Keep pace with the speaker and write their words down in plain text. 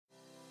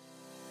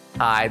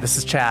Hi, this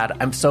is Chad.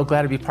 I'm so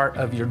glad to be part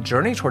of your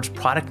journey towards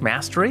product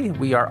mastery.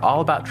 We are all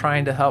about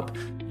trying to help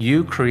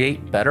you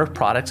create better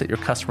products that your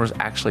customers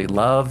actually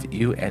love,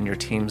 you and your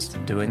teams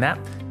doing that.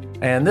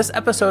 And this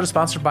episode is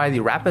sponsored by the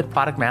Rapid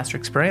Product Master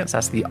Experience.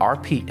 That's the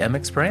RPM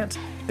experience.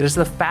 It is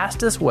the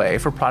fastest way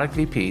for product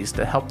VPs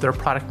to help their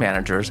product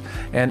managers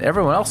and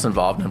everyone else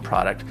involved in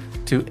product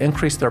to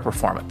increase their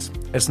performance.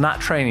 It's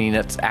not training,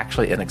 it's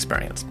actually an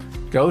experience.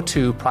 Go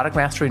to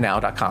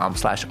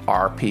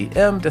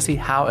productmasterynow.com/RPM to see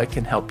how it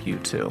can help you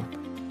too.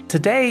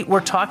 Today,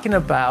 we're talking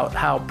about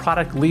how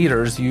product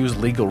leaders use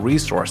legal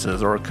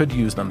resources or could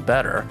use them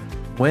better.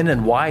 When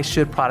and why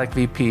should product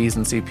VPs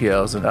and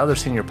CPOs and other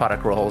senior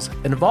product roles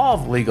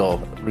involve legal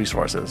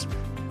resources?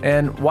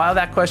 And while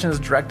that question is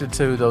directed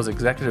to those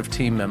executive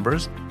team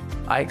members,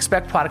 I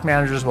expect product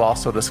managers will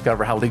also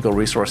discover how legal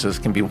resources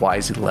can be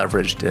wisely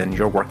leveraged in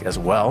your work as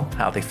well,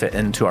 how they fit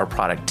into our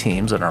product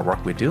teams and our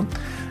work we do.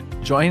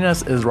 Joining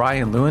us is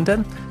Ryan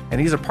Lewendon,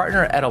 and he's a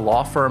partner at a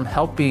law firm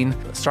helping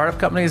startup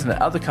companies and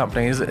other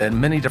companies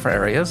in many different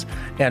areas.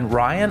 And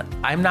Ryan,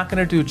 I'm not going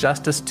to do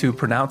justice to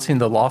pronouncing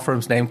the law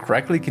firm's name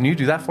correctly. Can you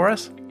do that for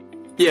us?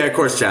 Yeah, of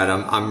course, Chad.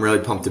 I'm really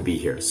pumped to be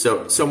here.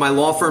 So my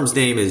law firm's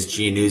name is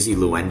Giannuzzi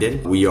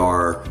Lewendon. We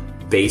are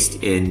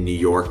based in New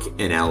York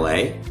and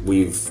LA.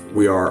 We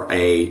are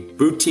a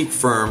boutique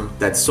firm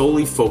that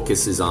solely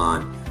focuses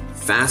on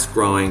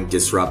fast-growing,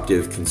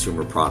 disruptive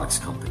consumer products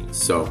companies.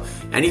 So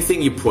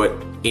anything you put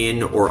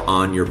in or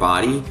on your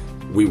body,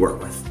 we work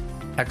with.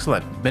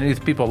 Excellent. Many of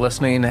the people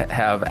listening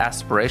have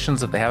aspirations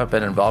that they haven't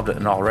been involved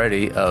in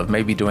already of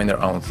maybe doing their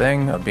own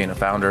thing, of being a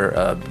founder,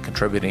 of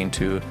contributing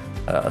to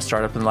a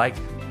startup and like.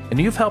 And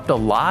you've helped a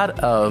lot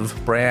of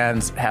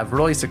brands have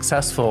really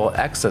successful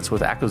exits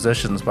with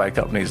acquisitions by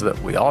companies that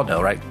we all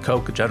know, right?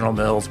 Coke, General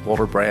Mills,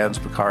 Boulder Brands,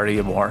 Bacardi,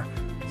 and more.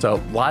 So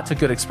lots of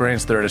good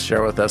experience there to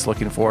share with us.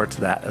 Looking forward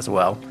to that as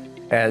well.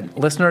 And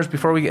listeners,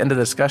 before we get into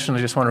the discussion, I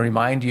just want to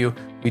remind you,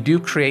 we do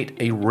create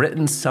a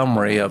written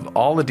summary of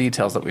all the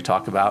details that we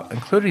talk about,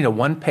 including a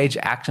one-page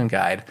action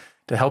guide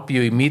to help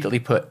you immediately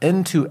put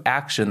into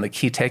action the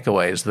key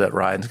takeaways that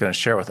Ryan's going to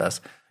share with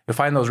us. You'll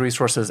find those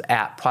resources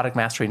at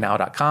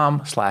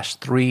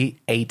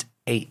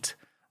productmasterynow.com/388.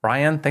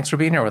 Ryan, thanks for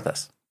being here with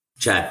us.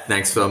 Chad,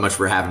 thanks so much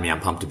for having me. I'm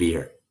pumped to be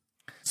here.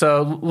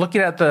 So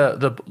looking at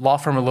the law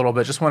firm a little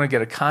bit, just want to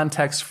get a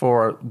context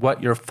for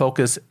what your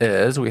focus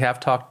is. We have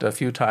talked a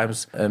few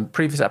times in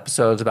previous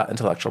episodes about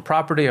intellectual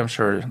property. I'm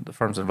sure the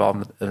firm's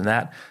involved in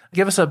that.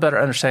 Give us a better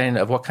understanding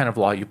of what kind of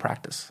law you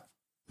practice.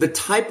 The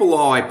type of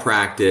law I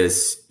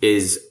practice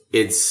is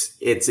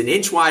it's an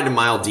inch wide and a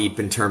mile deep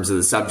in terms of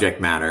the subject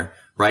matter,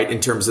 right? In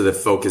terms of the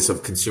focus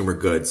of consumer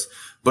goods,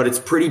 but it's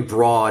pretty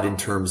broad in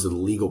terms of the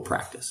legal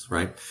practice,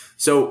 right?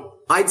 So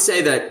I'd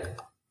say that,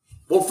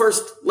 well,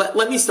 first,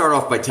 let me start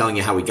off by telling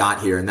you how we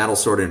got here, and that'll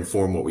sort of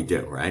inform what we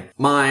do, right?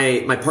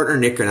 My partner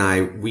Nick and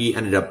I, we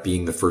ended up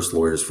being the first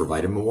lawyers for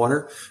vitamin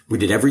water. We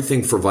did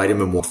everything for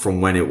vitamin water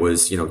from when it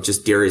was,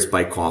 just Darius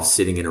Bykoff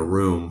sitting in a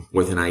room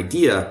with an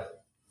idea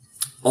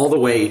all the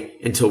way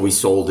until we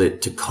sold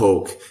it to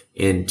Coke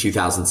in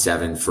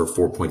 2007 for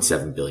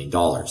 $4.7 billion.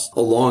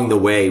 Along the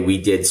way, we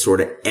did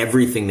sort of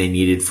everything they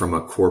needed from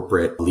a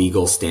corporate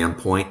legal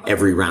standpoint,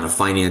 every round of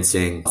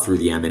financing through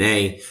the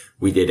M&A.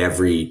 We did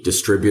every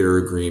distributor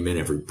agreement,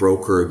 every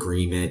broker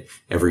agreement,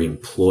 every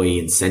employee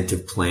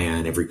incentive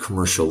plan, every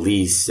commercial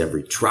lease,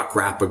 every truck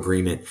wrap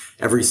agreement,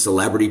 every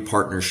celebrity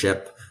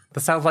partnership. That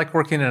sounds like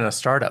working in a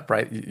startup,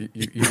 right? You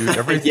do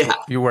everything. Yeah.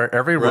 You wear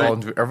every role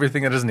and do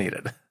everything that is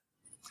needed.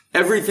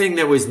 Everything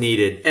that was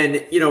needed.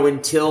 And,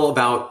 until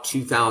about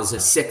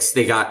 2006,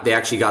 they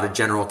actually got a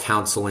general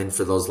counsel in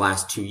for those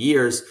last 2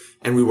 years.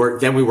 And we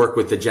worked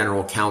with the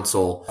general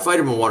counsel,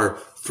 vitamin water,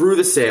 through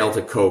the sale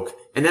to Coke.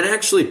 And then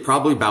actually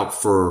probably about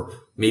for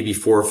maybe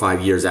 4 or 5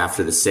 years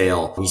after the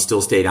sale, we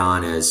still stayed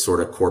on as sort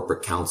of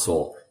corporate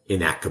counsel in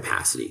that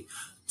capacity.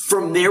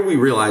 From there, we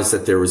realized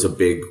that there was a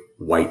big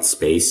white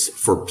space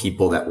for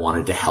people that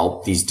wanted to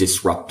help these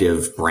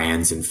disruptive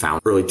brands and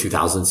found early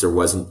 2000s. There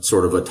wasn't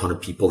sort of a ton of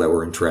people that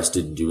were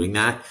interested in doing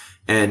that.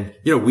 And,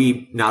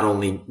 we not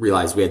only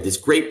realized we had this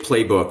great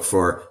playbook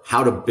for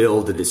how to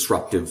build a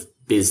disruptive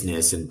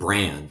business and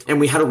brand, and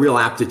we had a real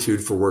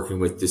aptitude for working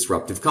with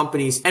disruptive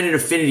companies and an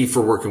affinity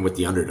for working with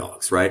the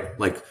underdogs, right?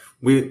 Like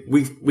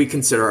we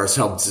consider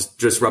ourselves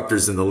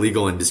disruptors in the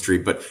legal industry,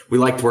 but we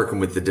liked working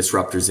with the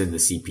disruptors in the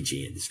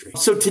CPG industry.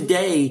 So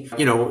today,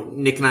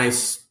 Nick and I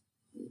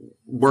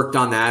worked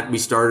on that. We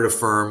started a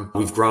firm.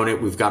 We've grown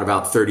it. We've got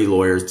about 30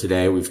 lawyers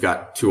today. We've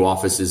got 2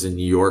 offices in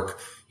New York,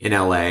 in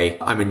LA.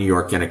 I'm a New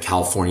York and a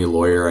California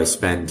lawyer. I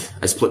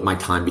split my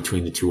time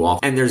between the 2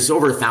 offices. And there's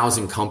over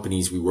 1,000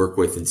 companies we work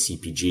with in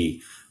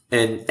CPG.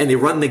 And they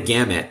run the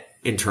gamut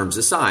in terms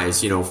of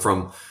size,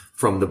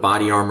 from the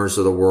Body Armors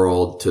of the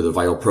world to the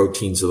Vital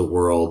Proteins of the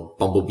world,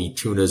 Bumblebee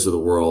Tunas of the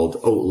world,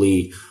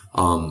 Oatly,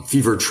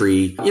 Fever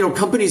Tree,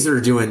 companies that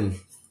are doing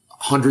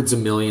hundreds of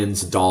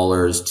millions of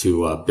dollars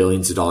to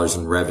billions of dollars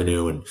in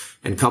revenue,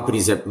 and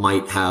companies that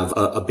might have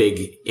a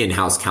big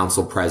in-house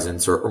counsel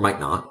presence or might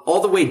not,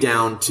 all the way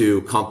down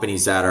to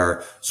companies that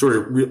are sort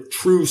of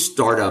true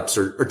startups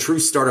or true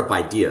startup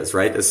ideas,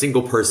 right? A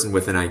single person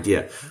with an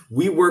idea.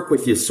 We work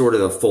with you sort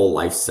of the full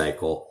life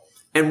cycle.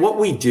 And what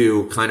we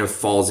do kind of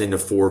falls into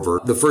four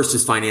verticals. The first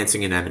is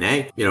financing and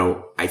M&A.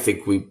 I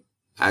think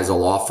as a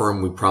law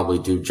firm, we probably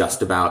do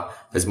just about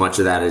as much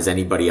of that as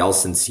anybody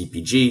else in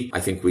CPG. I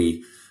think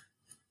we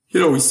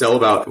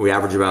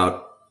average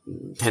about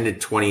 10 to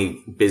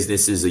 20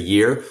 businesses a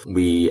year.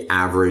 We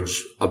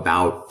average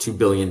about $2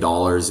 billion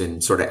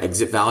in sort of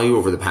exit value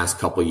over the past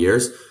couple of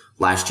years.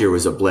 Last year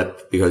was a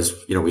blip because,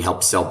 we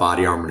helped sell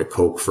Body Armor to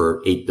Coke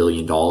for $8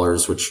 billion,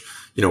 which,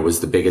 was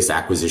the biggest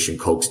acquisition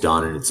Coke's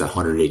done in its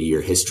 180-year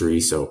history.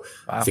 So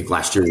wow. I think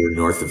last year we were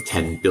north of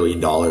 $10 billion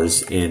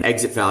in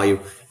exit value.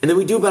 And then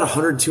we do about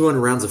 100, 200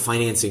 rounds of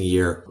financing a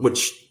year,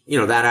 which,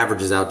 that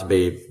averages out to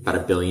be about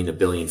 $1 billion, $1.5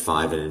 billion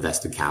in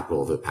invested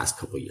capital over the past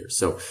couple of years.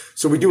 So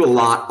we do a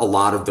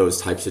lot of those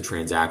types of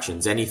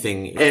transactions,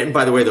 anything. And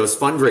by the way, those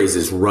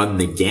fundraisers run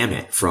the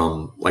gamut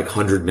from like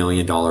 $100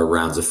 million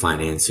rounds of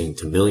financing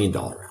to $1 million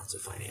rounds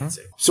of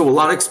financing. So a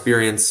lot of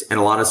experience and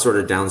a lot of sort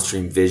of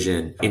downstream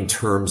vision in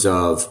terms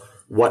of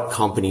what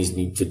companies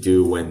need to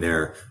do when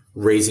they're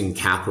raising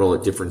capital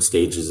at different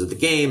stages of the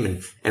game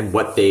and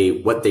what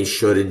they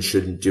should and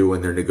shouldn't do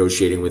when they're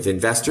negotiating with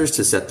investors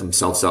to set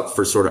themselves up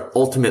for sort of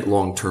ultimate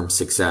long-term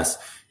success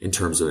in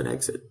terms of an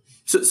exit.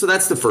 So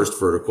that's the first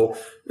vertical.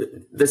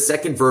 The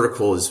second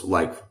vertical is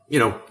like,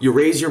 you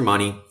raise your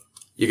money,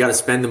 you got to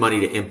spend the money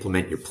to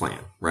implement your plan,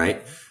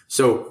 right?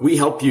 So we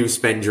help you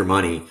spend your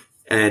money,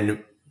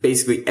 and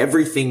basically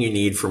everything you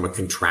need from a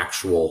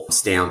contractual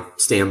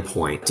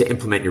standpoint to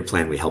implement your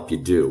plan, we help you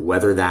do,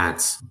 whether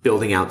that's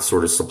building out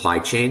sort of supply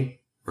chain,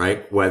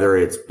 right? Whether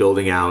it's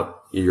building out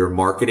your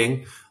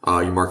marketing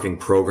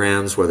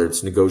programs, whether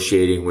it's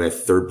negotiating with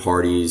third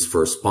parties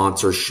for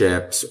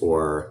sponsorships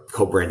or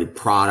co-branded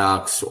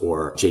products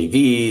or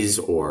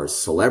JVs or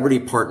celebrity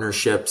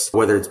partnerships,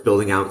 whether it's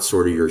building out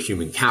sort of your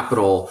human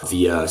capital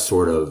via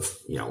sort of,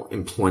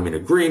 employment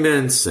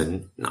agreements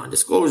and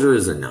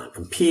non-disclosures and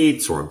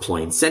non-competes or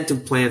employee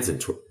incentive plans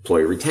and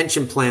employee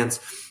retention plans,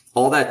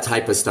 all that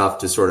type of stuff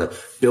to sort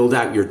of build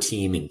out your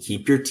team and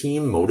keep your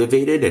team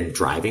motivated and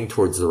driving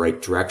towards the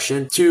right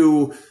direction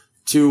to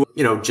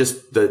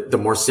just the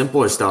more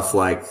simpler stuff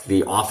like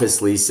the office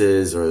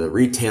leases or the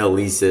retail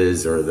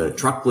leases or the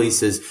truck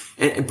leases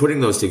and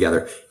putting those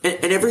together.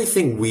 And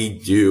everything we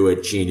do at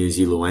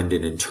Giannuzzi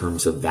Lewendon in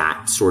terms of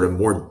that sort of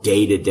more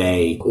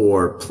day-to-day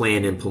or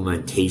plan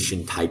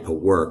implementation type of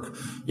work,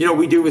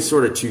 we do with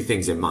sort of two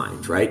things in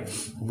mind, right?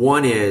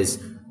 One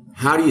is,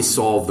 how do you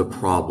solve the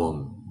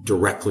problem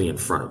directly in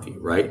front of you,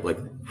 right? Like,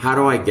 how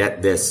do I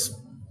get this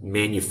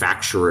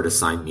manufacturer to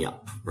sign me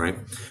up, right?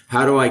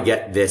 How do I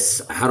get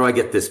this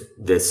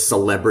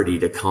celebrity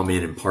to come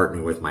in and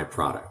partner with my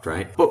product,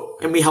 right?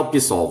 And we help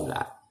you solve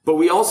that. But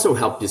we also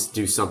help you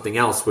do something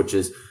else, which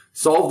is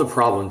solve the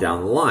problem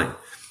down the line.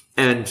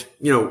 And,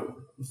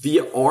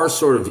 via our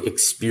sort of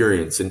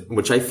experience, and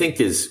which I think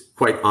is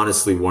quite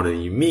honestly one of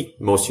the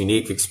most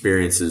unique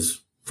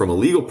experiences from a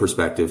legal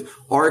perspective,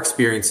 our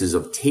experiences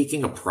of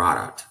taking a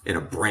product and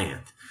a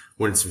brand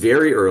when it's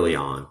very early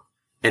on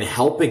and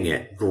helping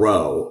it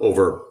grow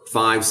over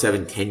 5,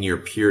 7, 10-year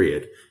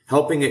period,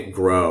 helping it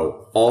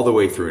grow all the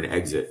way through an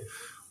exit.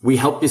 We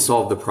help you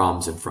solve the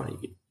problems in front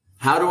of you.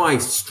 How do I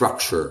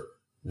structure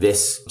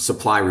this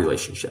supply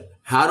relationship?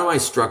 How do I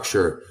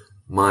structure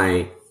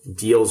my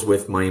deals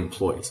with my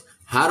employees?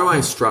 How do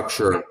I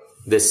structure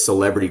this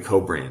celebrity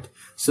co-brand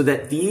so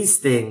that these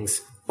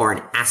things are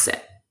an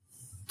asset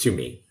to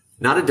me,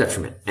 not a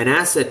detriment, an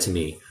asset to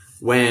me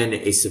when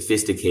a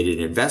sophisticated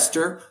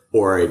investor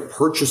or a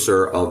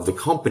purchaser of the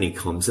company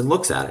comes and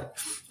looks at it.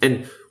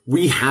 And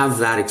we have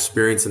that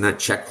experience and that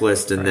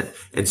checklist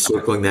and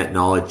circling that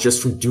knowledge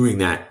just from doing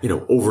that,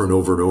 over and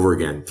over and over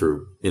again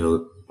through,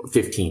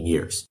 15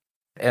 years.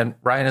 And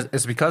Ryan,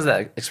 it's because of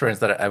that experience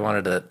that I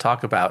wanted to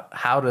talk about.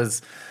 How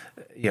does,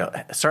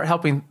 start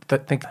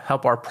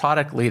help our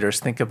product leaders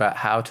think about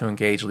how to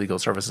engage legal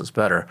services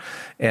better?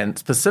 And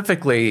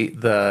specifically,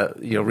 the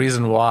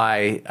reason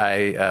why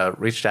I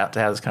reached out to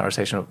have this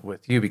conversation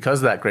with you, because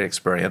of that great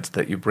experience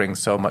that you bring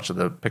so much of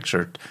the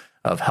picture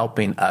of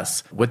helping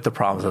us with the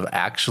problems of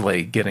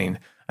actually getting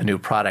a new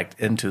product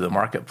into the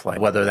marketplace,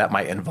 whether that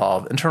might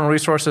involve internal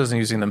resources and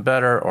using them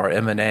better, or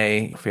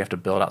M&A if we have to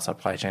build out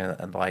supply chain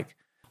and the like.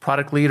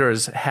 Product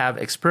leaders have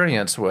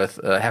experience with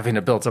having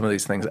to build some of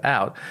these things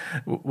out.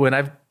 When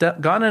I've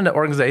gone into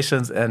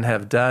organizations and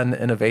have done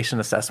innovation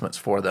assessments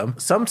for them,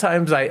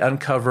 sometimes I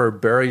uncover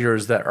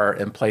barriers that are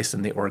in place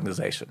in the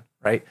organization,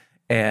 right?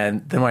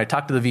 And then when I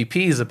talk to the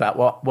VPs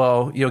about,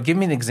 well, give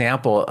me an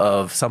example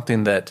of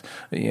something that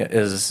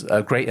is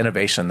a great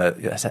innovation that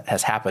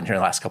has happened here in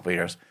the last couple of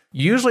years.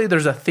 Usually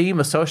there's a theme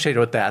associated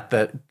with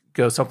that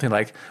goes something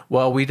like,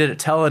 well, we didn't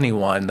tell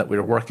anyone that we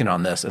were working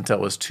on this until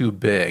it was too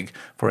big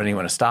for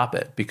anyone to stop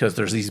it, because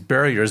there's these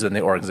barriers in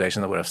the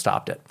organization that would have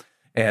stopped it.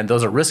 And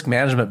those are risk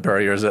management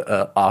barriers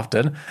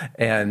often.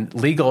 And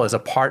legal is a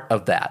part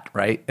of that,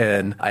 right?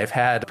 And I've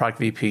had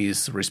product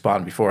VPs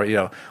respond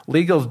before,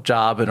 legal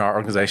job in our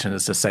organization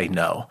is to say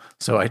no.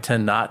 So I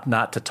tend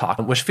not to talk,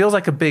 which feels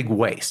like a big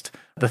waste.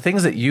 The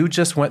things that you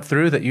just went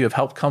through that you have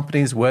helped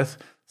companies with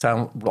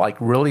sound like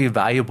really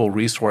valuable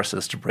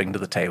resources to bring to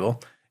the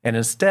table. And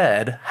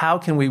instead, how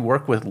can we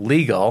work with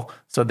legal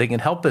so they can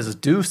help us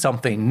do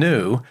something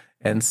new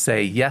and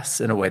say yes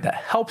in a way that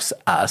helps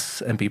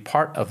us and be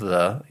part of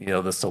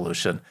the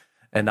solution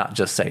and not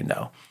just say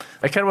no?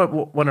 I kind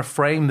of want to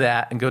frame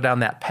that and go down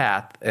that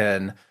path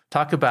and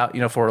talk about,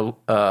 for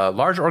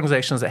large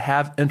organizations that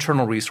have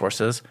internal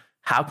resources,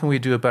 how can we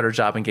do a better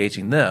job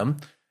engaging them?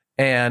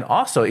 And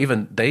also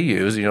even they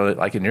use,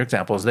 like in your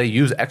examples, they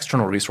use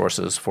external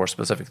resources for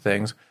specific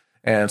things.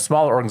 And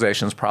smaller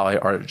organizations probably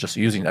are just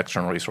using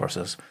external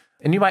resources.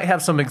 And you might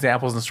have some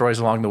examples and stories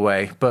along the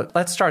way, but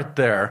let's start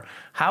there.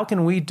 How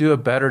can we do a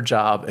better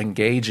job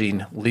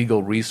engaging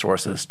legal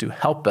resources to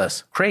help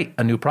us create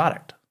a new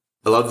product?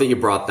 I love that you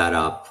brought that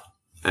up.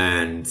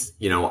 And,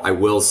 I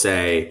will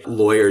say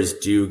lawyers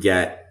do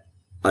get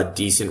a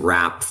decent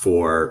rap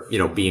for,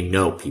 being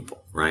no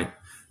people, right?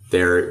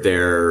 They're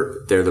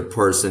the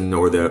person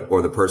or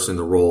the person in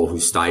the role who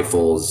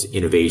stifles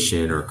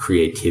innovation or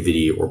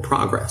creativity or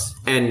progress.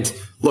 And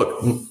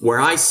look, where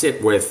I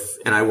sit with,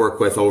 and I work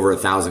with over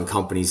 1,000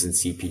 companies in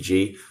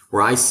CPG,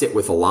 where I sit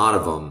with a lot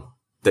of them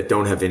that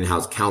don't have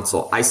in-house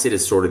counsel, I sit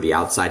as sort of the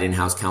outside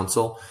in-house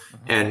counsel.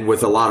 And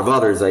with a lot of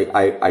others,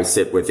 I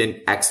sit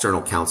within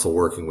external counsel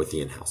working with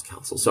the in-house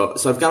counsel. So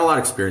I've got a lot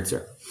of experience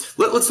there.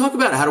 Let's talk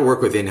about how to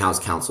work with in-house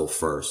counsel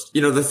first.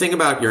 The thing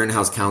about your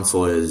in-house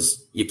counsel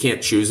is you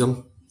can't choose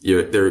them.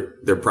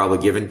 They're probably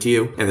given to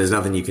you, and there's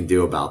nothing you can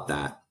do about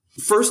that.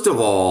 First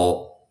of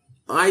all,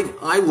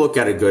 I look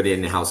at a good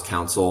in-house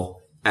counsel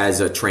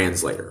as a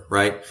translator,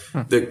 right?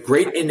 The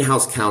great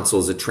in-house counsel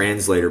is a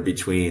translator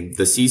between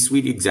the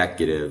C-suite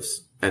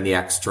executives and the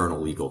external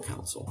legal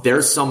counsel.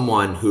 There's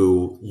someone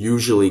who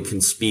usually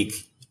can speak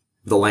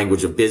the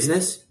language of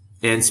business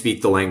and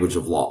speak the language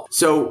of law.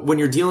 So when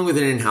you're dealing with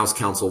an in-house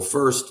counsel,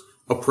 first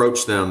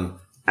approach them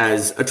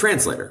as a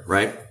translator,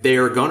 right?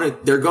 They're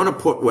gonna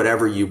put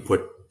whatever you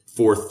put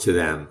forth to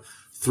them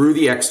through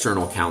the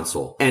external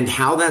counsel, and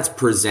how that's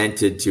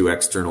presented to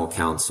external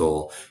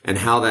counsel and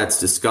how that's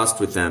discussed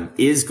with them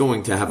is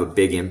going to have a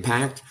big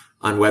impact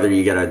on whether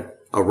you get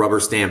a rubber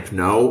stamp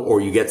no,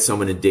 or you get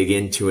someone to dig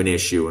into an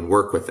issue and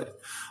work with it.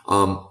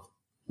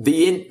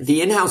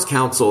 The in-house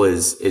counsel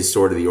is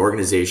sort of the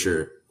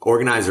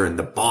organizer and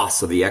the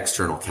boss of the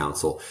external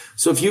counsel.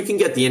 So if you can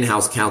get the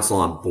in-house counsel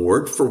on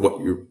board for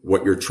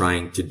what you're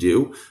trying to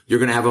do, you're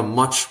going to have a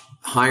much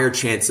higher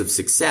chance of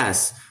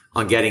success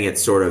on getting it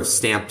sort of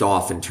stamped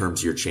off in terms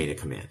of your chain of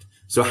command.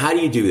 So how do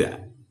you do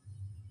that?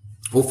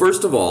 Well,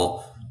 first of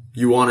all,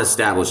 you want to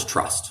establish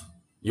trust.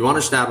 You want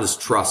to establish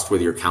trust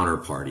with your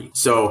counterparty.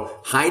 So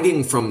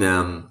hiding from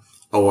them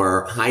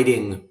or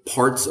hiding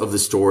parts of the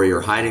story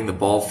or hiding the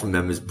ball from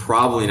them is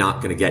probably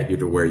not going to get you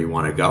to where you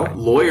want to go.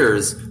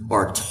 Lawyers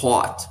are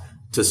taught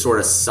to sort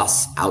of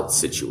suss out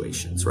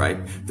situations, right?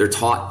 They're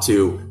taught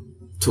to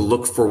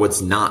look for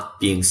what's not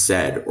being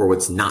said or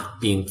what's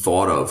not being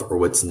thought of or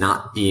what's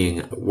not being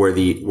where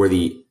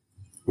the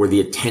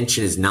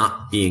attention is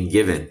not being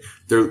given.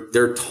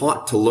 They're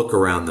taught to look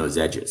around those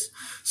edges.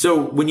 So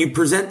when you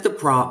present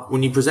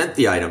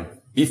the item,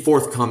 be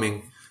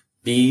forthcoming,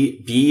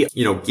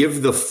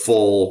 give the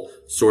full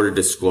sort of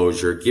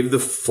disclosure, give the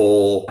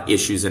full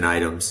issues and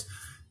items,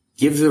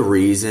 give the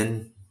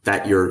reason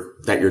that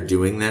you're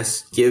doing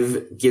this,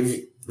 give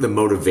the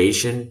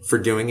motivation for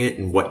doing it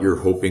and what you're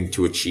hoping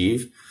to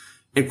achieve.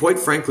 And quite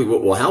frankly,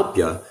 what will help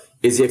you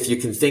is if you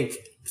can think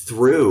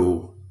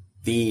through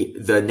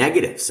the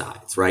negative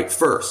sides, right?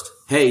 First,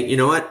 hey, you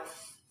know what?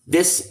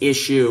 This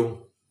issue,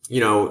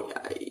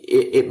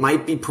 it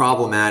might be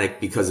problematic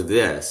because of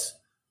this,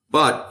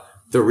 but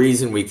the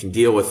reason we can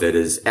deal with it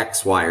is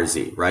X, Y, or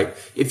Z, right?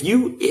 If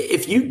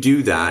you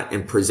do that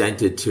and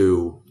present it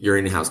to your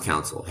in-house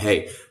counsel,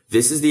 hey,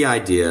 this is the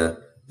idea.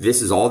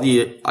 This is all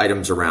the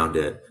items around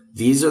it.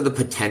 These are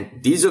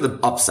the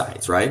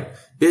upsides, right?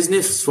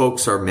 Business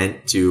folks are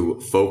meant to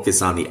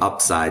focus on the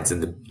upsides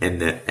and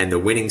the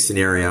winning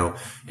scenario.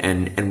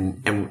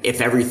 And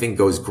if everything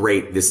goes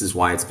great, this is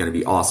why it's going to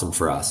be awesome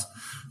for us.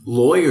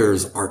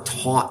 Lawyers are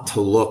taught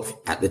to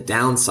look at the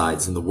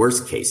downsides and the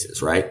worst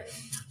cases, right?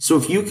 So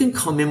if you can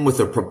come in with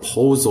a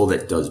proposal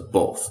that does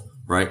both,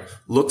 right?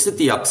 Looks at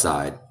the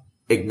upside,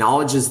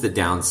 acknowledges the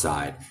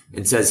downside,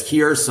 and says,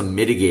 here are some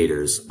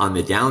mitigators on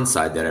the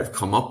downside that I've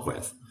come up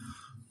with.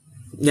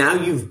 Now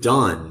you've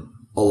done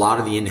a lot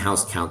of the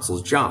in-house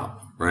counsel's job,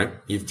 right?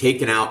 You've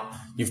taken out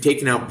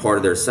part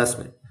of their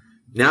assessment.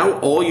 Now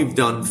all you've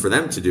done for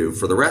them to do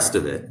for the rest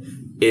of it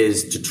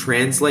is to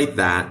translate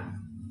that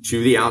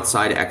to the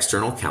outside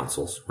external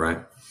counsels, right?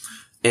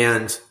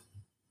 And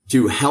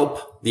to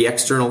help the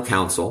external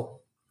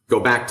counsel go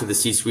back to the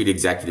C-suite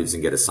executives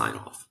and get a sign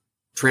off.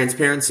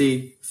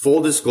 Transparency,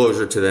 full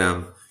disclosure to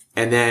them,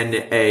 and then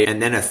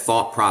a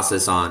thought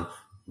process on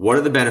What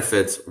are the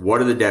benefits?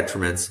 What are the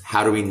detriments?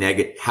 How do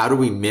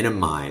we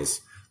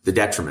minimize the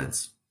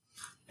detriments?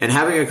 And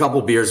having a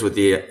couple beers with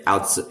the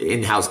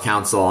in-house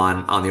counsel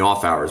on the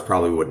off hours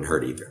probably wouldn't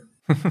hurt either.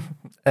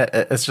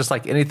 It's just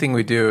like anything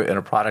we do in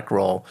a product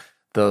role,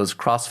 those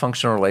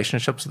cross-functional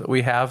relationships that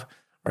we have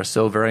are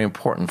so very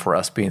important for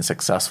us being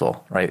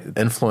successful, right?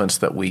 Influence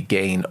that we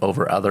gain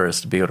over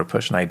others to be able to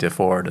push an idea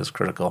forward is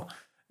critical.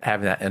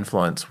 Having that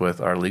influence with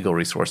our legal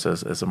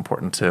resources is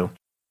important too.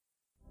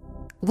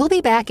 We'll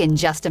be back in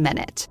just a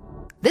minute.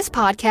 This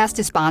podcast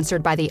is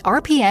sponsored by the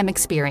RPM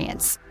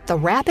Experience, the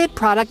Rapid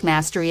Product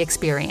Mastery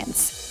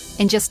Experience.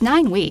 In just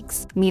 9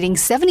 weeks, meeting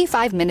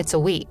 75 minutes a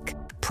week,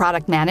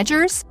 product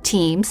managers,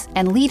 teams,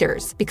 and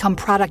leaders become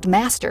product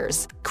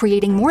masters,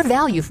 creating more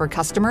value for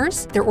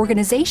customers, their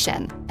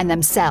organization, and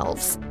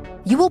themselves.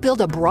 You will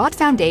build a broad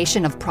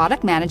foundation of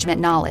product management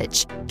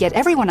knowledge, get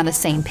everyone on the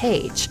same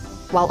page,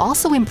 while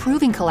also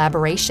improving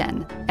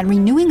collaboration and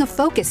renewing a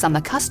focus on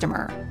the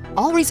customer,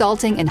 all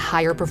resulting in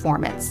higher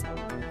performance.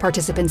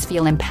 Participants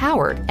feel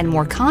empowered and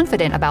more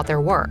confident about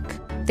their work.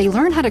 They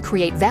learn how to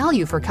create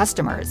value for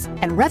customers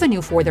and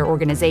revenue for their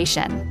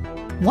organization.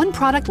 One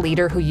product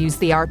leader who used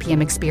the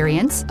RPM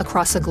Experience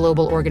across a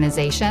global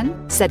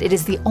organization said it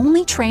is the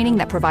only training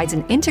that provides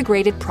an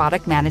integrated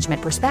product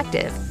management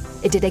perspective.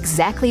 It did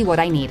exactly what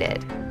I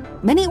needed.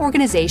 Many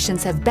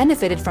organizations have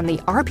benefited from the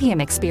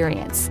RPM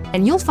Experience,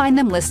 and you'll find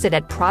them listed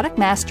at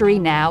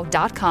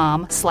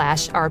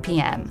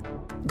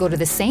productmasterynow.com/RPM. Go to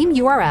the same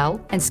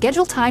URL and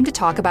schedule time to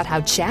talk about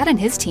how Chad and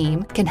his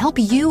team can help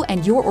you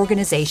and your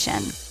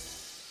organization.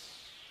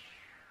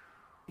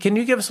 Can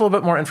you give us a little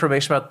bit more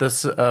information about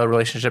this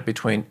relationship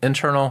between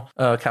internal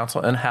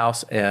counsel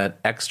in-house and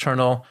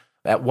external?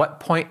 At what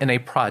point in a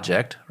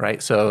project,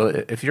 right?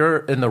 So if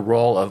you're in the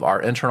role of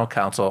our internal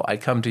counsel, I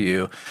come to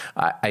you,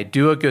 I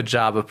do a good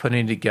job of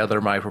putting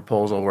together my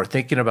proposal. We're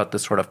thinking about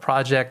this sort of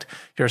project.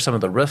 Here are some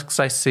of the risks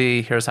I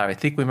see. Here's how I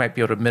think we might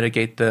be able to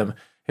mitigate them.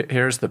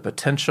 Here's the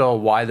potential,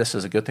 why this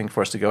is a good thing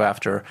for us to go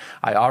after.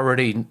 I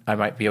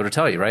might be able to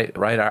tell you, right?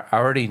 I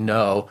already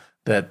know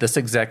that this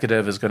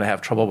executive is going to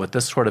have trouble with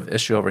this sort of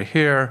issue over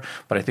here,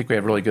 but I think we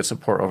have really good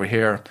support over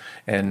here,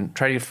 and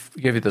try to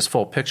give you this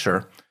full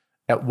picture.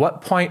 At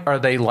what point are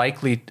they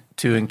likely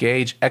to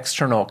engage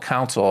external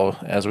counsel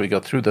as we go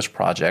through this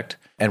project,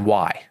 and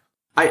why?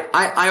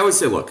 I always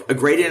say, look, a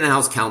great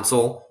in-house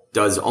counsel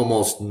does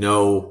almost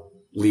no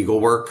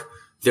legal work.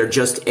 They're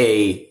just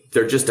a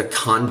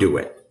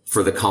conduit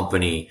for the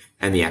company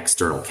and the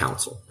external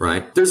counsel,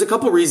 right? There's a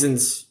couple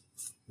reasons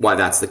why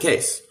that's the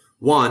case.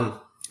 One,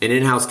 an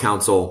in-house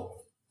counsel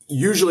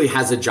usually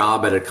has a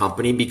job at a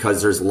company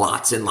because there's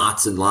lots and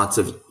lots and lots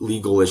of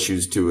legal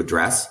issues to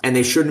address, and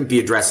they shouldn't be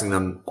addressing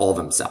them all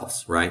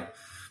themselves, right?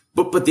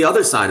 But the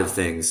other side of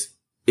things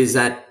is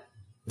that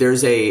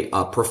there's a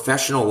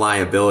professional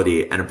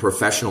liability and a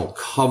professional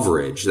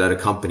coverage that a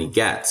company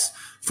gets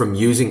from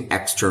using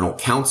external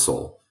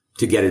counsel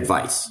to get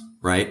advice,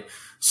 right?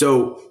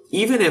 So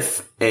even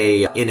if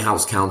a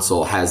in-house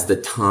counsel has the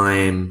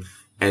time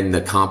and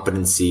the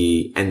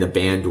competency and the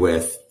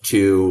bandwidth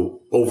to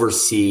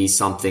oversee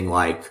something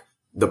like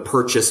the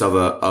purchase of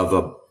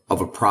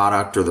a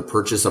product or the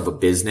purchase of a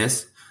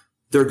business,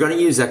 they're going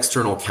to use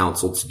external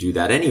counsel to do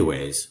that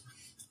anyways.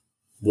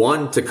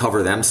 One, to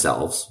cover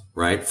themselves,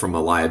 right, from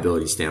a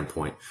liability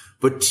standpoint,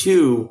 but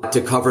two, to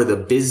cover the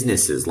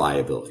business's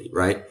liability,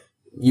 right?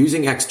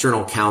 Using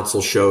external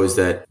counsel shows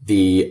that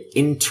the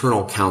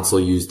internal counsel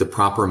used the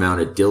proper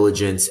amount of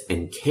diligence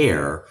and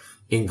care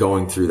in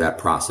going through that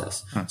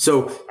process.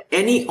 So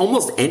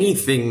almost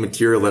anything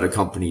material at a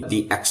company,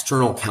 the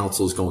external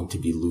counsel is going to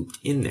be looped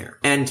in there.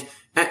 And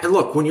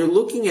look, when you're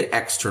looking at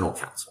external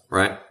counsel,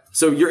 right?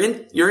 So your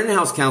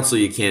in-house counsel,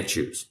 you can't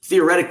choose.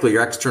 Theoretically,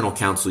 your external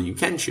counsel, you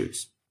can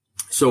choose.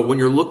 So when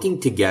you're looking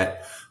to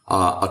get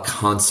a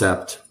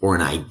concept or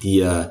an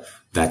idea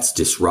that's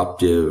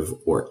disruptive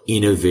or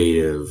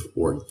innovative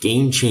or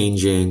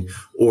game-changing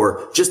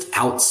or just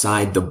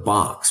outside the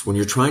box, when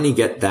you're trying to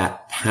get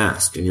that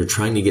passed and you're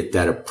trying to get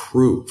that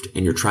approved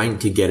and you're trying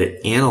to get it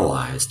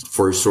analyzed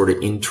for sort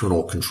of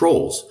internal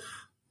controls,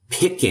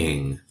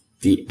 picking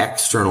the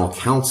external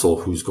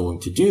counsel who's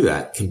going to do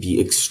that can be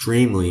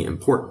extremely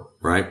important,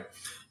 right?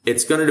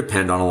 It's going to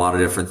depend on a lot of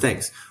different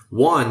things.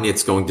 One,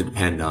 it's going to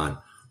depend on,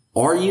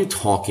 are you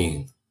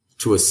talking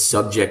to a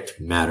subject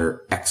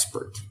matter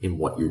expert in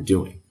what you're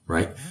doing,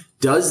 right?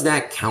 Does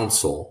that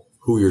counsel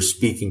who you're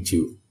speaking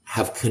to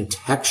have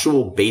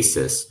contextual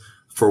basis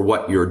for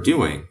what you're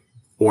doing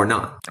or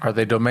not? Are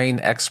they domain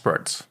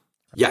experts?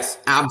 Yes,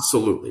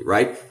 absolutely,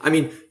 right? I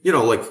mean,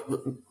 like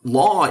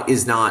law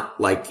is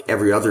not like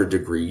every other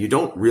degree. You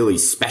don't really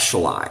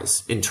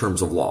specialize in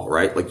terms of law,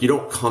 right? Like you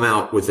don't come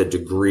out with a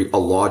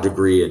law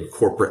degree in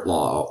corporate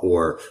law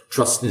or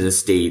trust and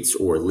estates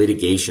or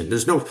litigation.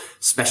 There's no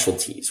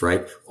specialties,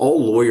 right?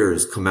 All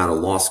lawyers come out of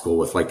law school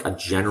with like a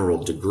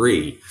general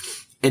degree.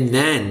 And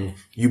then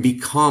you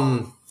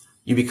garner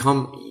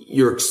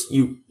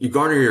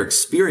your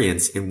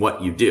experience in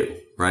what you do,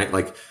 right?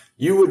 Like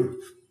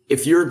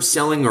if you're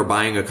selling or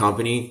buying a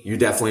company, you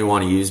definitely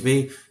want to use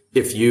me.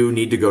 If you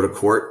need to go to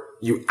court,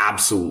 you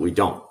absolutely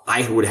don't.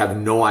 I would have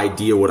no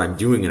idea what I'm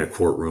doing in a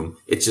courtroom.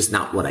 It's just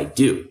not what I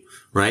do,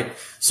 right?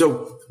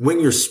 So when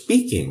you're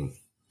speaking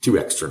to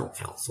external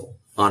counsel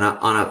on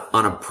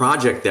a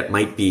project that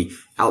might be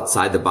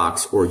outside the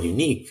box or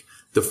unique,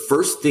 the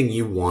first thing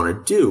you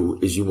want to do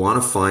is you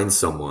want to find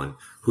someone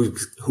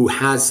who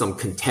has some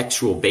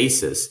contextual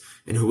basis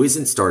and who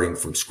isn't starting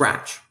from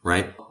scratch,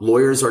 right?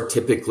 Lawyers are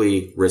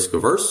typically risk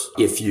averse.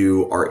 If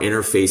you are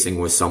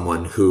interfacing with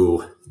someone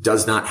who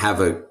does not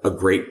have a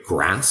great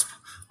grasp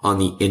on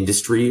the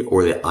industry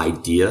or the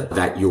idea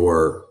that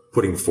you're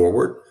putting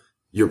forward,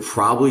 you're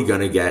probably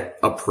going to get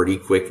a pretty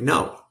quick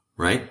no,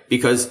 right?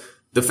 Because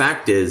the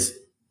fact is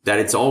that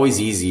it's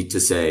always easy to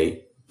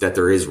say that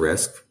there is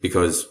risk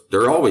because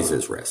there always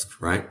is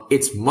risk, right?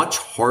 It's much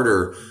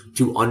harder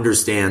to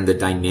understand the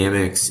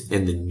dynamics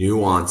and the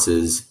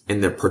nuances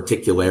and the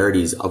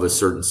particularities of a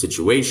certain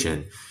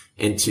situation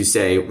and to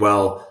say,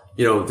 well,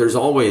 there's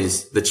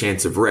always the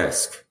chance of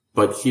risk,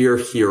 but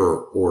here,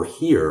 or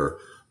here,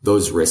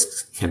 those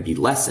risks can be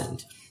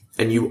lessened.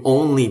 And you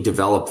only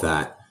develop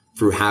that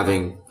through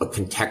having a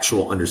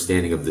contextual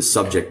understanding of the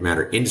subject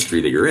matter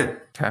industry that you're in.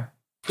 Okay.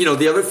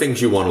 The other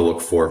things you want to look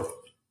for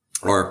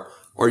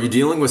are you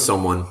dealing with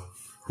someone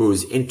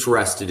who's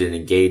interested and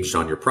engaged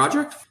on your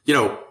project?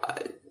 Do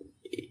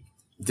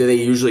they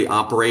usually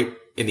operate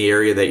in the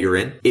area that you're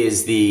in?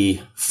 Is the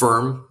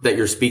firm that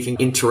you're speaking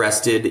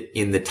interested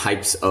in the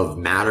types of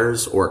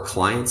matters or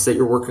clients that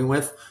you're working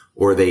with?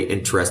 Or are they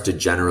interested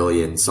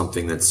generally in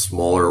something that's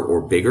smaller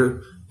or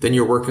bigger than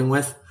you're working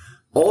with?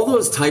 All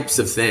those types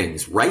of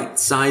things, right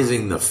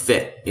sizing the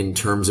fit in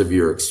terms of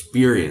your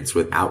experience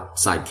with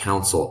outside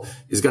counsel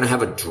is going to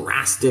have a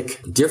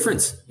drastic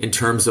difference in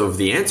terms of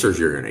the answers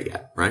you're going to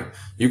get, right?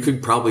 You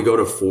could probably go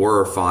to 4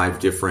 or 5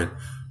 different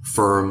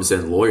firms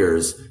and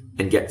lawyers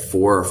and get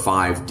 4 or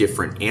 5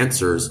 different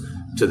answers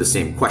to the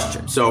same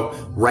question. So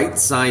right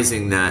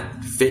sizing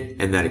that fit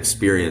and that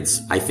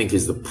experience, I think,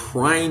 is the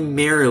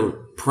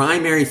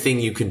primary thing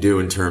you can do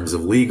in terms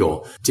of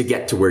legal to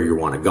get to where you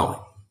want to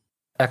go.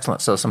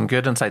 Excellent. So some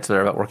good insights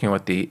there about working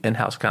with the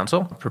in-house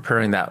counsel,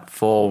 preparing that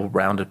full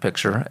rounded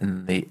picture,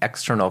 and the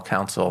external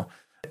counsel,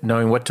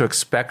 knowing what to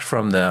expect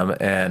from them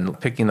and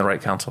picking the right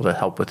counsel to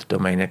help with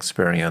domain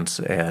experience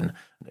and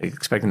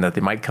expecting that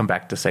they might come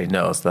back to say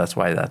no. So that's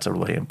why that's a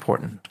really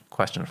important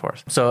question for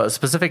us. So a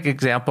specific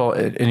example,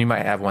 and you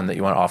might have one that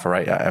you want to offer,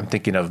 right? I'm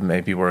thinking of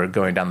maybe we're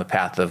going down the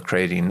path of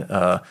creating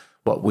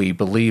what we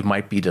believe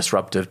might be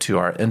disruptive to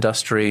our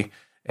industry.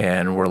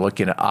 And we're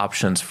looking at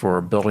options for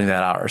building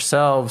that out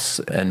ourselves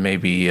and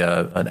maybe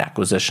an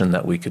acquisition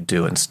that we could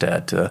do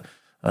instead to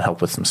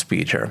help with some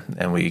speed here.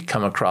 And we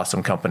come across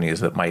some companies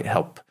that might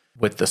help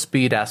with the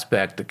speed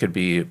aspect that could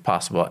be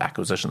possible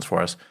acquisitions for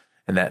us.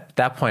 And at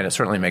that point, it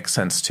certainly makes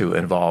sense to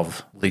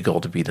involve legal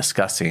to be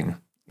discussing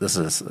this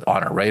is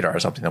on our radar,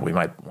 something that we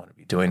might want to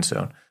be doing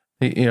soon.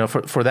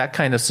 For that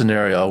kind of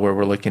scenario where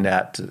we're looking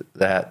at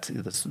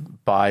this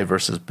buy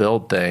versus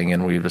build thing,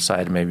 and we've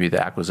decided maybe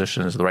the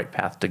acquisition is the right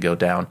path to go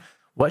down,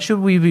 what should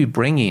we be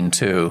bringing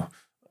to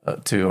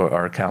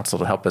our counsel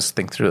to help us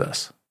think through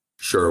this?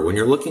 Sure. When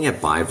you're looking at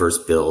buy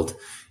versus build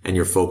and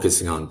you're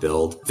focusing on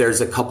build,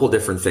 there's a couple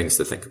different things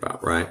to think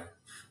about, right?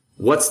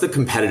 What's the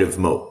competitive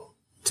moat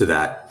to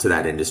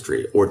that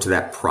industry or to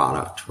that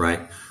product, right?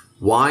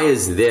 Why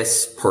is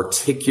this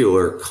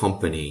particular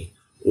company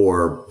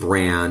or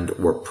brand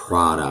or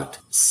product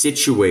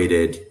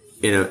situated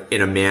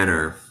in a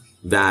manner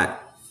that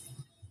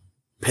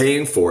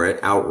paying for it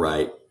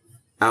outright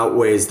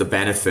outweighs the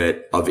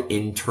benefit of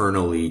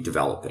internally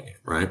developing it,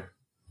 right?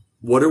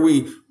 What are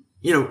we,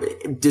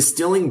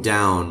 distilling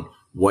down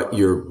what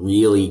you're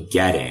really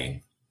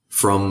getting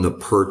from the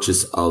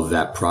purchase of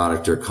that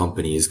product or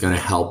company is going to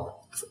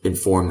help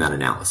inform that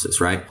analysis,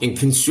 right? In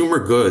consumer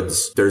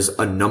goods, there's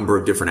a number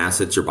of different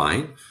assets you're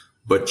buying,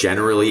 but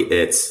generally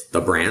it's the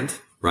brand,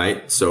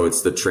 right? So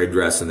it's the trade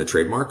dress and the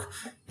trademark.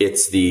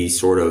 It's the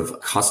sort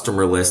of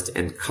customer list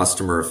and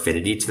customer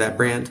affinity to that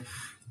brand.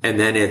 And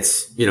then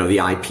it's, the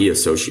IP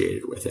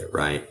associated with it,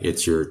 right?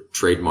 It's your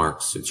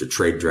trademarks, it's your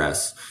trade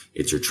dress,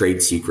 it's your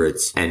trade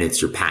secrets, and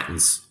it's your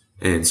patents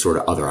and sort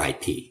of other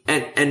IP.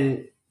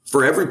 And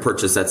for every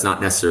purchase, that's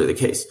not necessarily the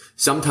case.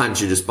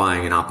 Sometimes you're just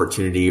buying an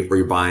opportunity or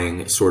you're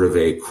buying sort of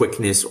a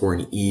quickness or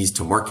an ease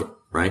to market,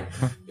 right?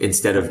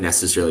 Instead of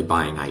necessarily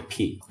buying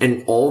IP.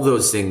 And all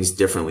those things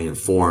differently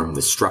inform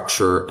the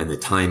structure and the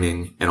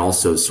timing and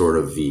also sort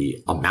of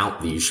the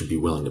amount that you should be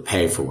willing to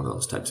pay for one of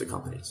those types of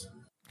companies.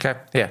 Okay.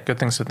 Yeah. Good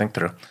things to think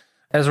through.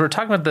 As we're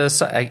talking about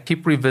this, I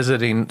keep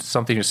revisiting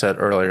something you said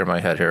earlier in my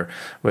head here,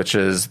 which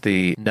is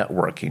the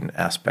networking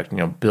aspect,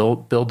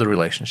 build the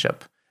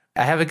relationship.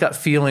 I have a gut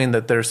feeling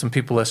that there's some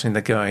people listening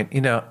that going,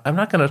 I'm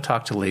not going to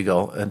talk to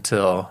legal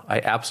until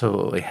I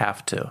absolutely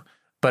have to.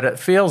 But it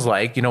feels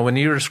like, when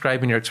you were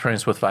describing your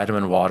experience with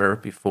Vitamin Water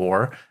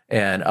before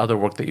and other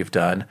work that you've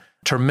done,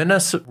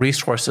 tremendous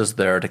resources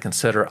there to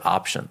consider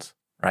options,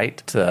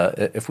 right?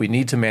 If we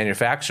need to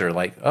manufacture,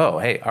 like, oh,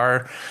 hey,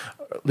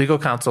 legal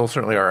counsel,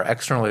 certainly our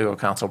external legal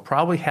counsel,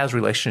 probably has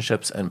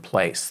relationships in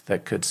place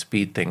that could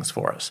speed things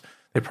for us.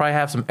 They probably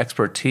have some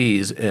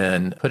expertise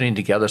in putting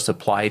together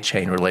supply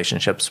chain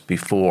relationships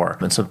before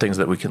and some things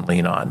that we can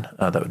lean on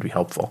that would be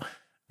helpful.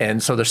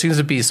 And so there seems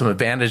to be some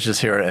advantages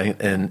here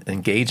in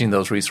engaging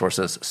those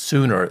resources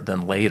sooner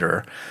than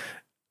later.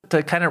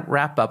 To kind of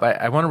wrap up,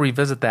 I want to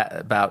revisit that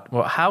about,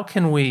 well, how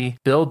can we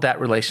build that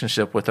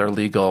relationship with our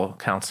legal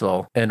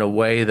counsel in a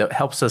way that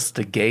helps us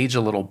to gauge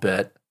a little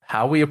bit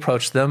how we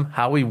approach them,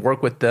 how we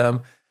work with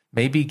them,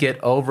 maybe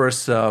get over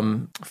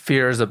some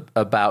fears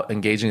about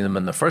engaging them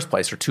in the first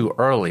place or too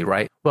early,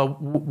 right? Well,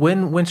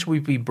 when should we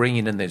be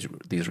bringing in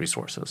these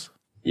resources?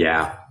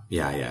 Yeah.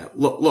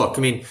 Look,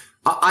 I mean,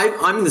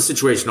 I'm in this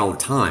situation all the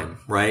time,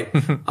 right?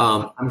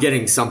 I'm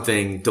getting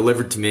something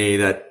delivered to me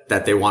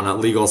that they want a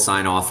legal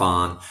sign off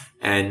on.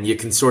 And you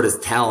can sort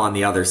of tell on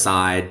the other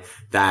side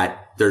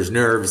that there's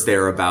nerves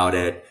there about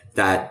it,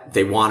 that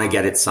they want to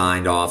get it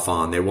signed off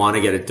on. They want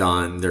to get it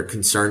done. They're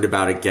concerned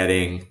about it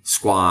getting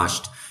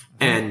squashed.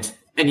 And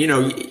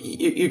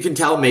you can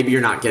tell maybe you're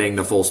not getting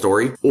the full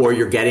story or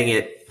you're getting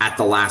it at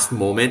the last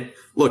moment.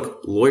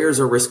 Look, lawyers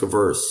are risk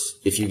averse.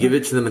 If you give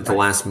it to them at the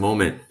last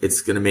moment,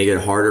 it's going to make it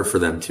harder for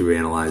them to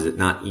analyze it,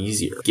 not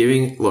easier.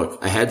 Giving,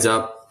 a heads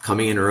up,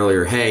 coming in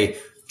earlier. Hey,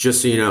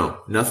 just so you know,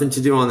 nothing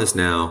to do on this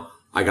now.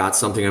 I got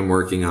something I'm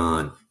working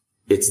on.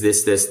 It's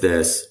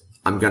this.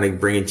 I'm going to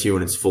bring it to you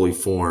when it's fully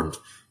formed.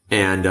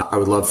 And I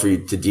would love for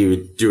you to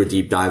do a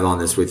deep dive on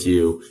this with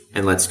you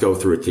and let's go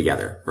through it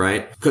together,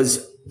 right?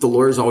 Because the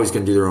lawyer's always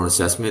going to do their own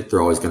assessment.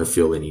 They're always going to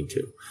feel they need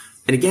to.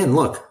 And again,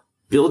 look,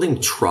 building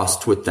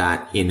trust with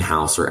that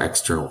in-house or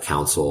external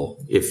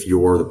counsel, if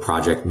you're the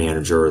project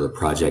manager or the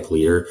project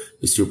leader,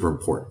 is super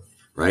important,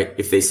 right?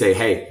 If they say,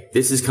 hey,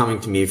 this is coming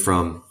to me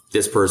from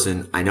this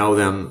person. I know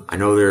them. I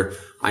know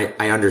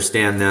I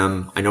understand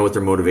them. I know what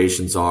their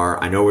motivations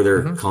are. I know where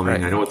they're coming.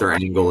 Right. I know what their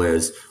angle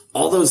is.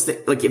 All those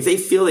things, like if they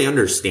feel they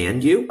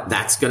understand you,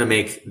 that's going to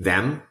make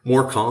them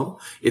more calm.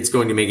 It's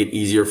going to make it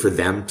easier for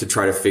them to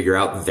try to figure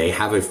out that they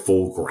have a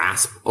full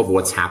grasp of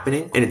what's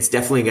happening. And it's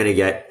definitely going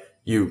to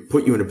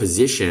put you in a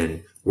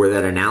position where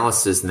that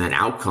analysis and that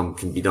outcome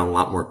can be done a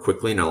lot more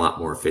quickly and a lot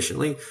more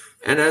efficiently.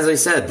 And as I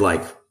said,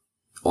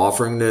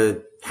 offering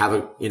to have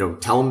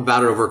tell them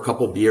about it over a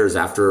couple of beers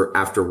after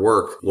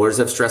work. Lawyers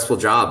have stressful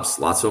jobs.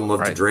 Lots of them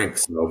love to drink.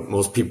 So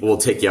most people will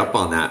take you up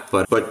on that,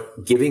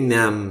 but giving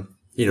them,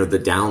 the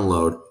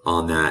download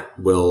on that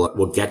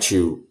will get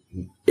you,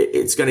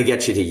 it's going to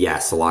get you to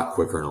yes a lot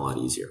quicker and a lot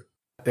easier.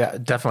 Yeah,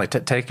 definitely.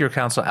 Take your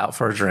counsel out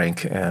for a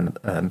drink and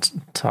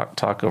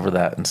talk over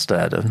that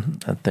instead.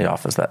 And at the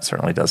office, that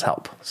certainly does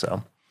help.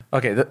 So,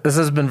 okay, this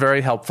has been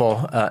very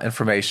helpful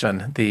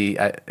information.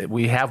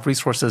 We have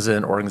resources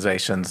in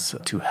organizations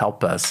to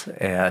help us.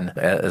 And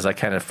as I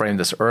kind of framed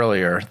this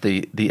earlier,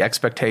 the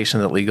expectation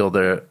that legal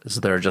is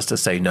there just to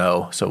say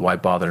no. So why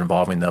bother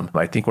involving them?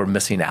 I think we're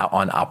missing out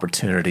on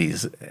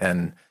opportunities.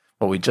 And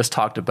what we just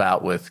talked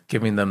about with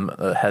giving them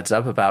a heads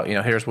up about,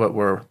 here's what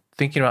we're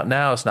thinking about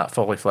now. It's not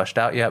fully fleshed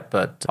out yet,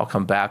 but I'll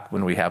come back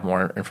when we have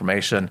more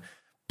information.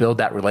 Build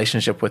that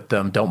relationship with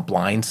them. Don't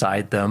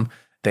blindside them.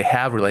 They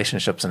have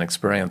relationships and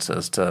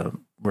experiences to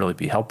really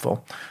be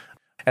helpful.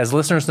 As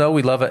listeners know,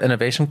 we love an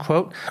innovation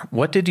quote.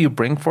 What did you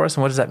bring for us,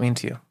 and what does that mean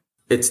to you?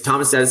 It's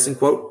Thomas Edison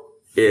quote.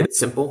 It's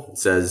simple. It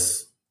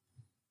says,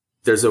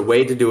 there's a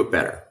way to do it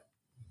better.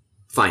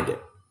 Find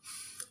it.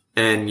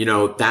 And,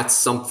 that's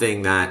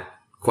something that,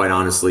 quite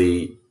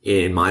honestly,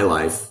 in my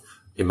life,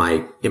 in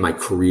my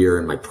career,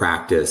 in my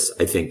practice,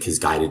 I think has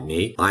guided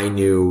me. I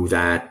knew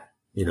that,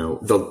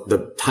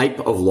 the type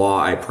of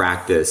law I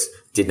practice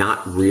did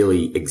not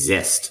really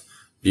exist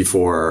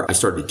before I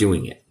started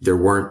doing it. There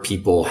weren't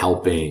people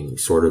helping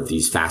sort of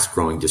these fast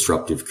growing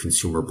disruptive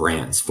consumer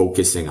brands,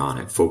 focusing on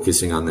it,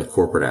 focusing on the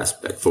corporate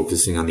aspect,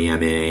 focusing on the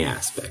M&A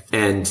aspect.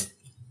 And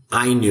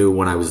I knew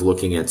when I was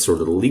looking at sort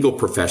of the legal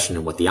profession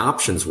and what the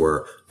options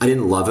were, I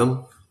didn't love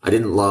them. I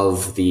didn't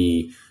love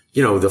the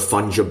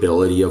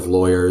fungibility of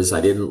lawyers.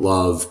 I didn't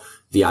love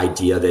the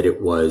idea that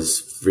it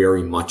was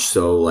very much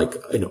so like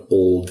an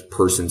old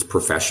person's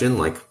profession.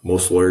 Like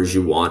most lawyers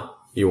you want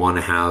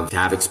to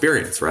have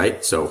experience,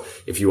 right? So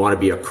if you want to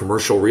be a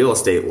commercial real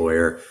estate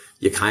lawyer,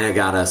 you kind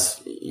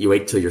of you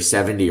wait till you're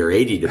 70 or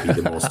 80 to be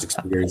the most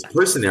experienced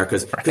person there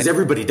because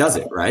everybody does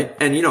it, right?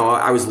 And,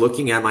 I was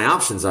looking at my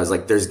options. I was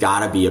like, there's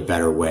got to be a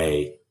better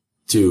way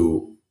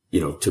to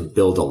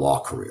build a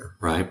law career,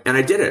 right? And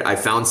I did it. I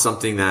found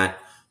something that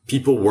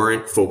people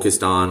weren't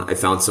focused on. I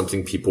found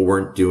something people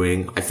weren't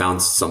doing. I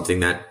found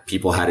something that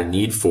people had a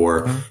need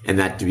for, and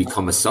that to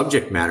become a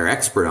subject matter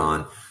expert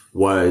on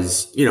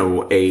was,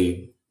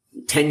 a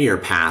 10-year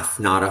path,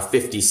 not a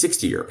 50,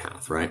 60-year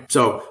path, right?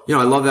 So,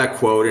 I love that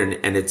quote,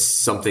 and it's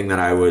something that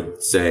I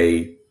would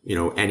say,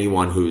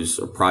 anyone who's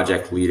a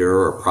project leader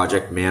or a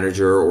project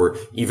manager or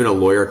even a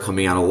lawyer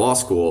coming out of law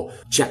school,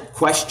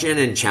 question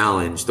and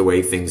challenge the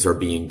way things are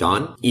being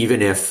done,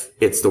 even if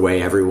it's the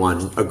way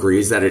everyone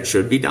agrees that it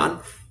should be done,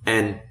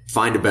 and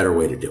find a better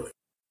way to do it.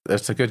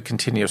 It's a good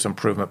continuous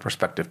improvement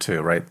perspective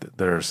too, right?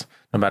 There's,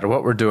 no matter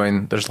what we're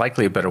doing, there's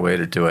likely a better way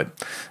to do it.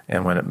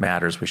 And when it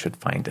matters, we should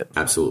find it.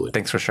 Absolutely.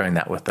 Thanks for sharing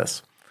that with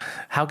us.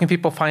 How can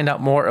people find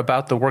out more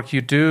about the work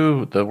you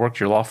do, the work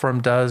your law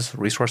firm does,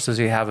 resources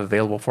you have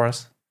available for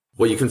us?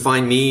 Well, you can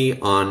find me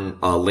on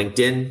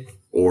LinkedIn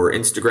or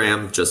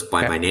Instagram just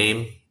by my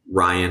name,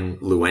 Ryan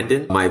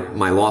Lewendon.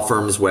 My law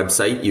firm's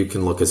website, you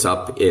can look us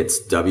up.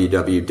 It's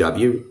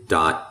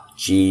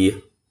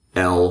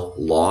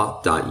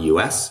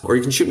www.gllaw.us, or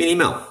you can shoot me an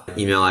email.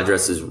 Email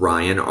address is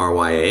Ryan,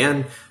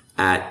 RYAN,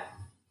 at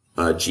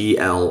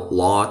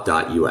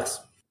gllaw.us.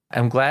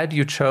 I'm glad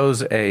you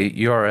chose a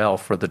URL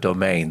for the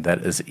domain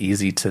that is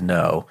easy to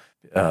know,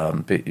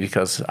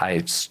 because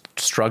I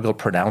struggle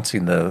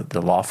pronouncing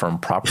the law firm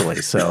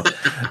properly. So,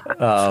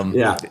 you're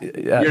not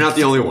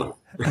the only one.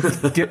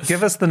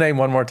 Give us the name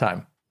one more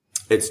time.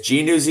 It's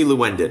Giannuzzi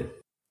Lewendon.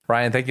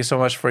 Ryan, thank you so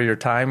much for your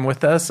time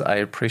with us. I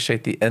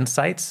appreciate the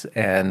insights.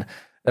 And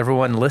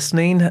everyone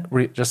listening,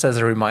 just as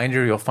a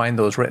reminder, you'll find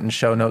those written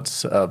show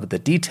notes of the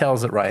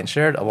details that Ryan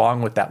shared,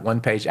 along with that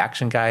one-page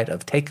action guide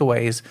of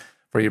takeaways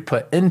for you to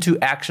put into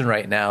action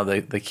right now,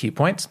 the key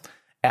points,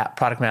 at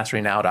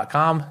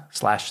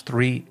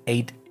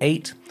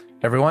productmasterynow.com/388.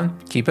 Everyone,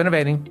 keep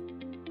innovating.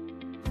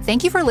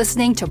 Thank you for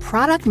listening to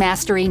Product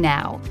Mastery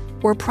Now,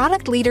 where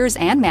product leaders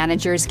and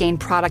managers gain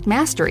product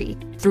mastery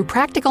through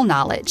practical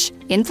knowledge,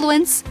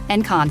 influence,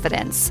 and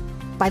confidence.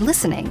 By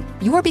listening,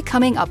 you are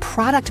becoming a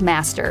product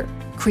master,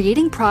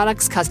 creating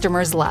products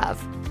customers love.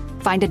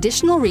 Find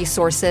additional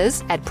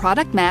resources at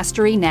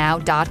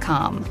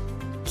productmasterynow.com.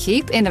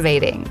 Keep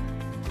innovating.